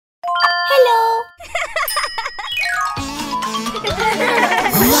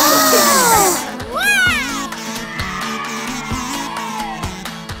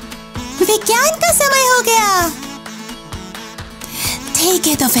ठीक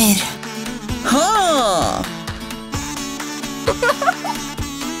है तो फिर। हाँ।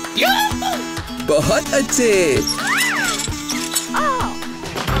 बहुत अच्छे।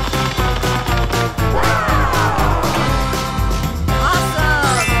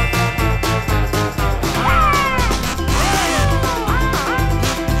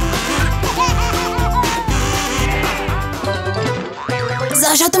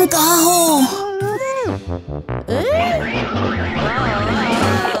 साशा तुम कहाँ हो?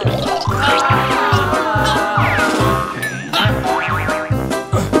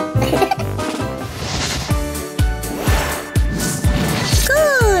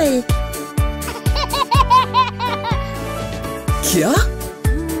 Cool. क्या?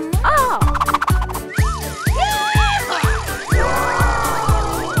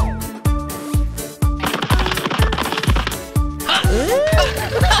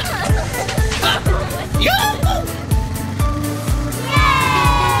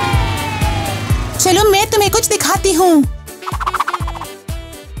 चलो मैं तुम्हें कुछ दिखाती हूँ।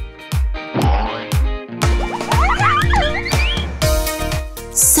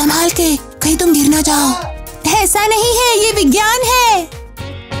 संभाल के, कहीं तुम गिर ना जाओ। ऐसा नहीं है, ये विज्ञान है।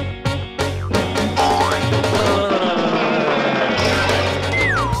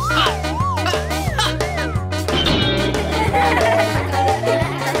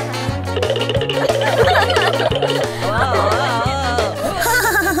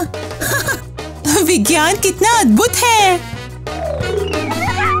 विज्ञान कितना अद्भुत है।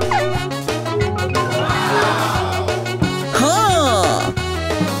 हाँ।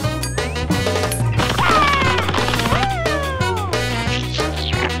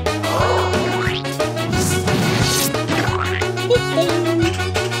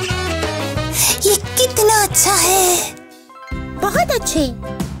 ये कितना अच्छा है। बहुत अच्छे।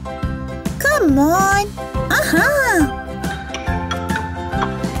 Come on.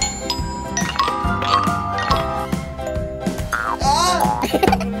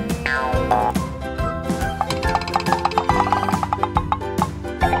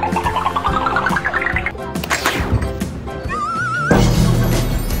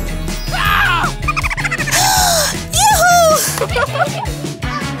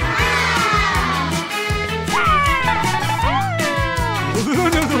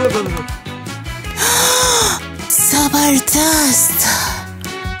 जबरदस्त।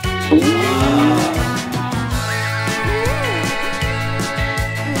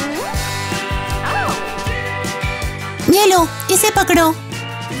 ये लो, इसे पकड़ो।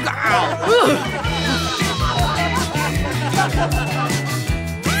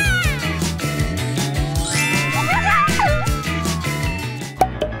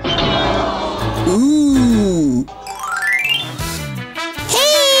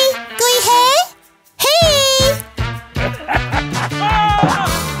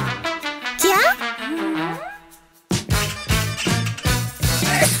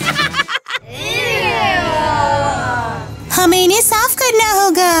 हमें इन्हें साफ करना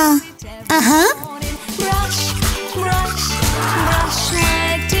होगा।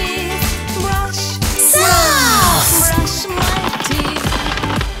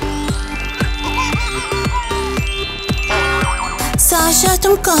 साशा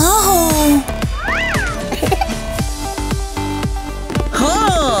तुम कहाँ हो?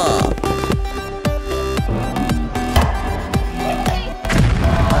 हाँ।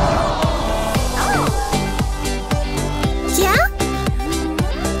 क्या?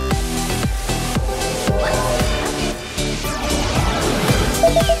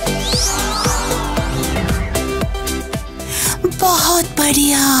 बहुत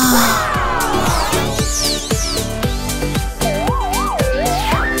बढ़िया।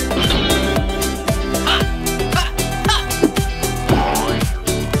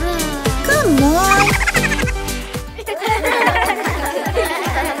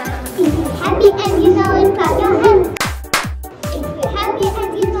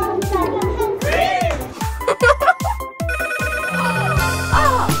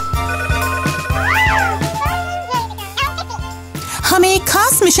 हमें एक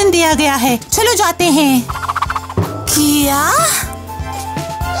खास मिशन दिया गया है, चलो जाते हैं। क्या?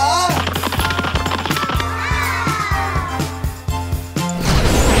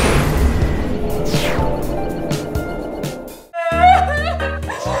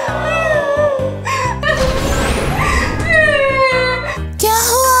 क्या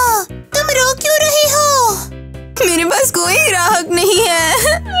हुआ? तुम रो क्यों रही हो? मेरे पास कोई ग्राहक नहीं है।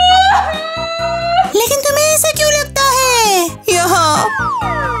 लेकिन तुम्हें ऐसा क्यों लगता है? यहाँ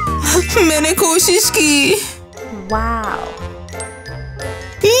मैंने कोशिश की। वाव।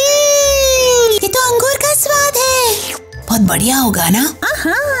 ये तो अंगूर का स्वाद है। बहुत बढ़िया होगा ना?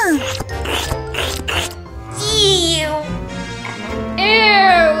 हाँ।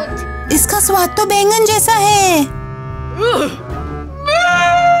 इसका स्वाद तो बैंगन जैसा है।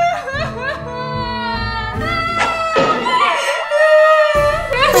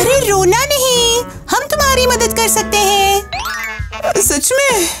 अरे रोना नहीं, हम तुम्हारी मदद कर सकते हैं। सच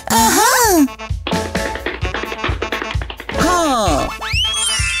में? हाँ। हाँ,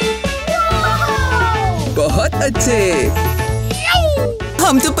 बहुत अच्छे।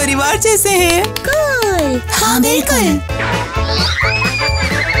 हम तो परिवार जैसे हैं। कूल। हाँ बिल्कुल।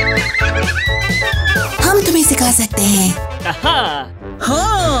 हम तुम्हें सिखा सकते हैं।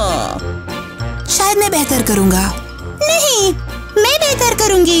 हाँ, शायद मैं बेहतर करूँगा। नहीं, मैं बेहतर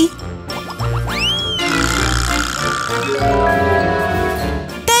करूँगी।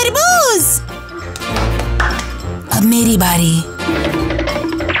 तरबूज। अब मेरी बारी।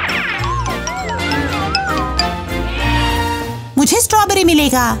 मुझे स्ट्रॉबेरी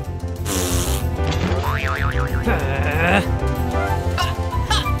मिलेगा।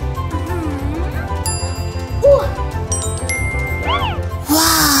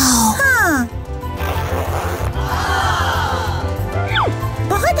 वाव! हाँ।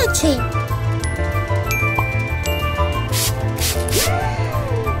 बहुत अच्छे।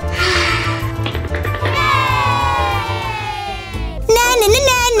 ना ना ना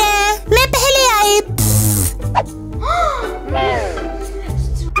ना ना, मैं पहले आई।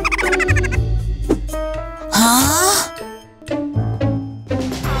 हाँ?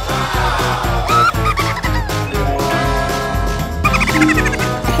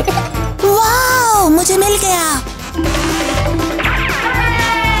 वाव, मुझे मिल गया।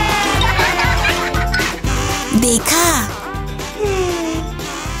 देखा?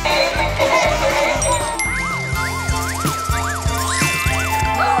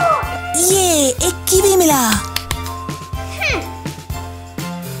 ये एक कीवी मिला।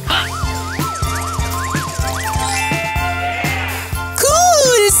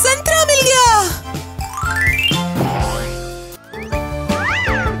 कूल, संतरा मिल गया।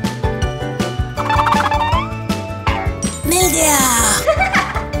 मिल गया।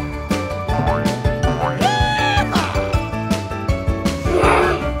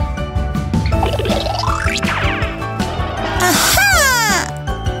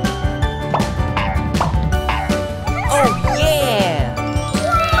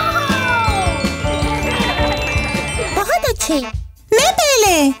 बहुत अच्छे। मैं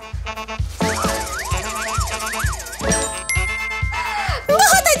पहले।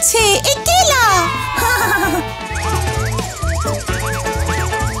 बहुत अच्छे, एक केला।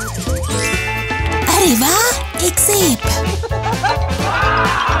 अरे वाह, एक सेब।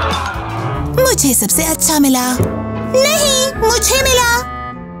 मुझे सबसे अच्छा मिला। नहीं, मुझे मिला।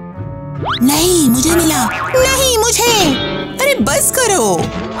 नहीं, मुझे मिला। नहीं, मुझे। अरे बस करो।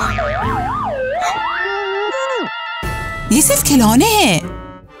 ये सिर्फ खिलौने हैं।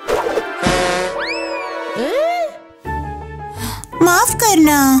 माफ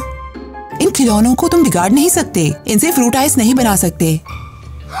करना। इन खिलौनों को तुम बिगाड़ नहीं सकते। इनसे फ्रूट आइस नहीं बना सकते।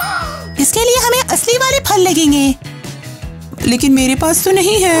 इसके लिए हमें असली वाले फल लगेंगे। लेकिन मेरे पास तो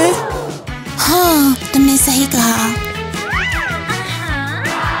नहीं है। हाँ, तुमने सही कहा।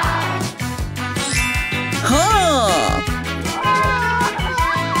 हाँ,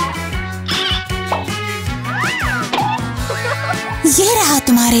 ये रहा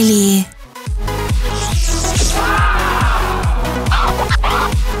तुम्हारे लिए।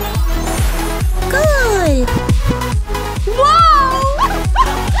 कूल।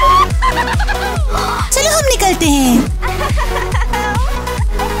 चलो हम निकलते हैं।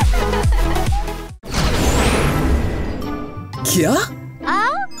 क्या?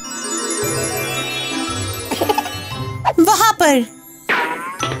 वहाँ पर।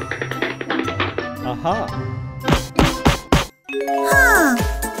 हाँ।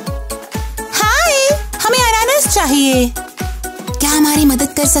 हाय, हमें अनानास चाहिए। क्या हमारी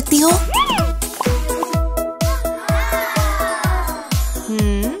मदद कर सकती हो?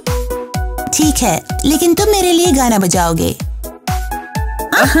 ठीक है, लेकिन तुम मेरे लिए गाना बजाओगे।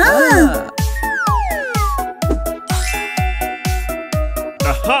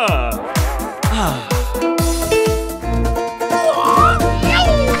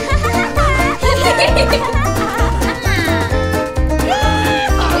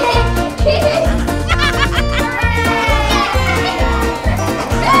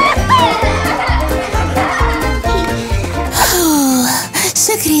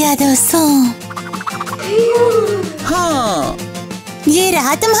 शुक्रिया दोस्तों। हाँ, ये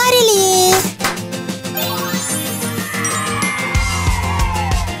रहा तुम्हारे लिए।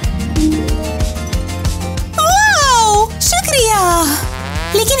 वाओ,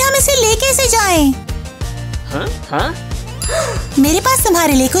 लेकिन हम इसे ले कैसे जाएं? हाँ? मेरे पास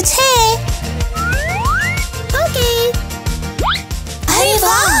तुम्हारे लिए कुछ है। ओके। अरे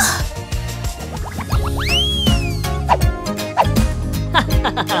वाह!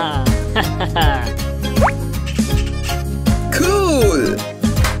 Cool!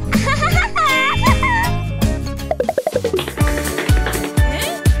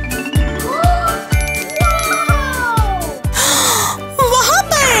 वहाँ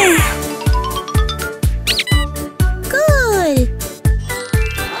पर! कूल।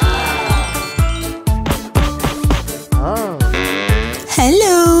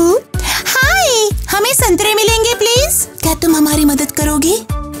 हेलो, हाय, हमें संतरे मिलेंगे प्लीज? क्या तुम हमारी मदद करोगी?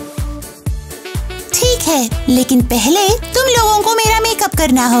 ठीक है, लेकिन पहले तुम लोगों को मेरा मेकअप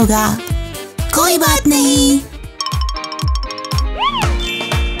करना होगा। कोई बात नहीं।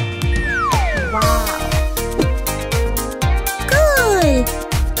 कूल।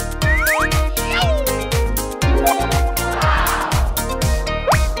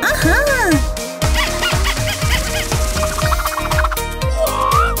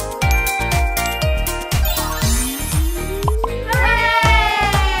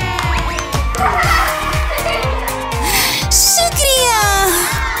 शुक्रिया।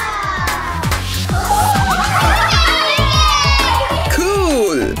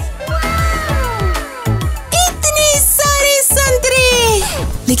 Cool! इतने सारे संतरे!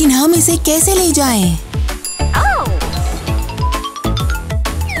 लेकिन हम इसे कैसे ले जाएं?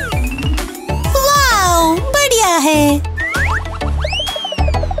 वाओ, बढ़िया है।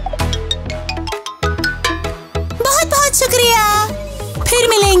 बहुत बहुत शुक्रिया। फिर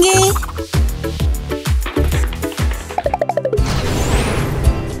मिलेंगे।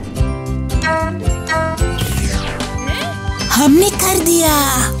 हमने कर दिया।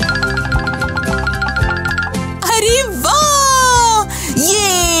 अरे वाह!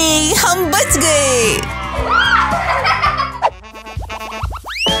 ये हम बच गए।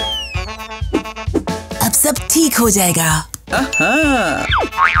 अब सब ठीक हो जाएगा। हाँ।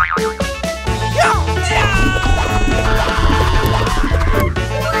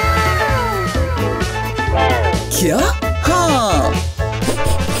 क्या? हाँ।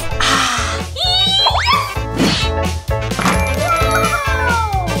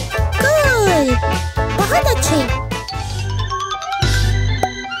 कूल। बहुत अच्छे।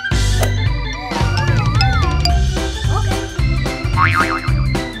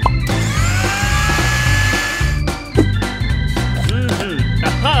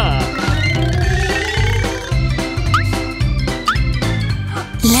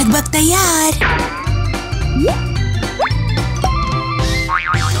 लगभग तैयार।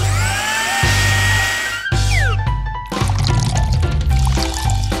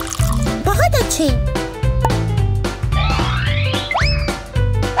 बहुत अच्छे।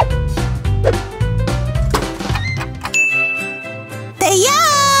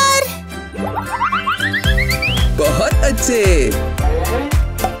 तैयार। बहुत अच्छे।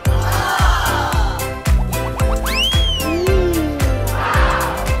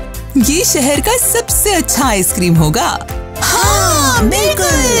 ये शहर का सबसे अच्छा आइसक्रीम होगा। हाँ,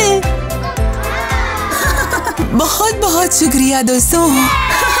 बिल्कुल। बहुत बहुत शुक्रिया दोस्तों।